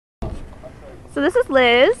So this is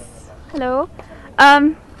Liz. Hello.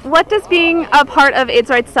 What does being a part of AIDS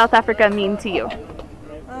Rights South Africa mean to you?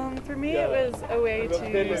 For me, it was a way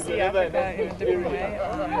to see Africa in a different way.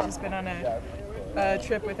 I've just been on a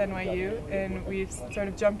trip with NYU, and we've sort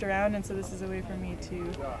of jumped around, and so this is a way for me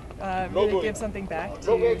to really give something back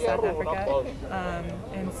to South Africa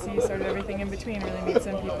and see sort of everything in between, really meet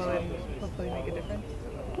some people and hopefully make a difference.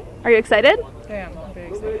 Are you excited? I am. I'm very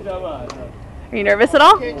excited. Are you nervous at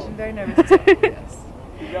all? I'm very nervous too, yes.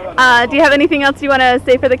 Do you have anything else you want to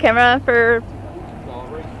say for the camera for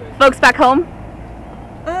folks back home?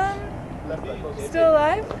 Still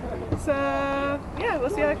alive, so yeah, we'll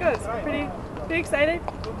see how it goes. Pretty excited.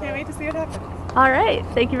 Can't wait to see what happens. All right.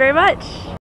 Thank you very much.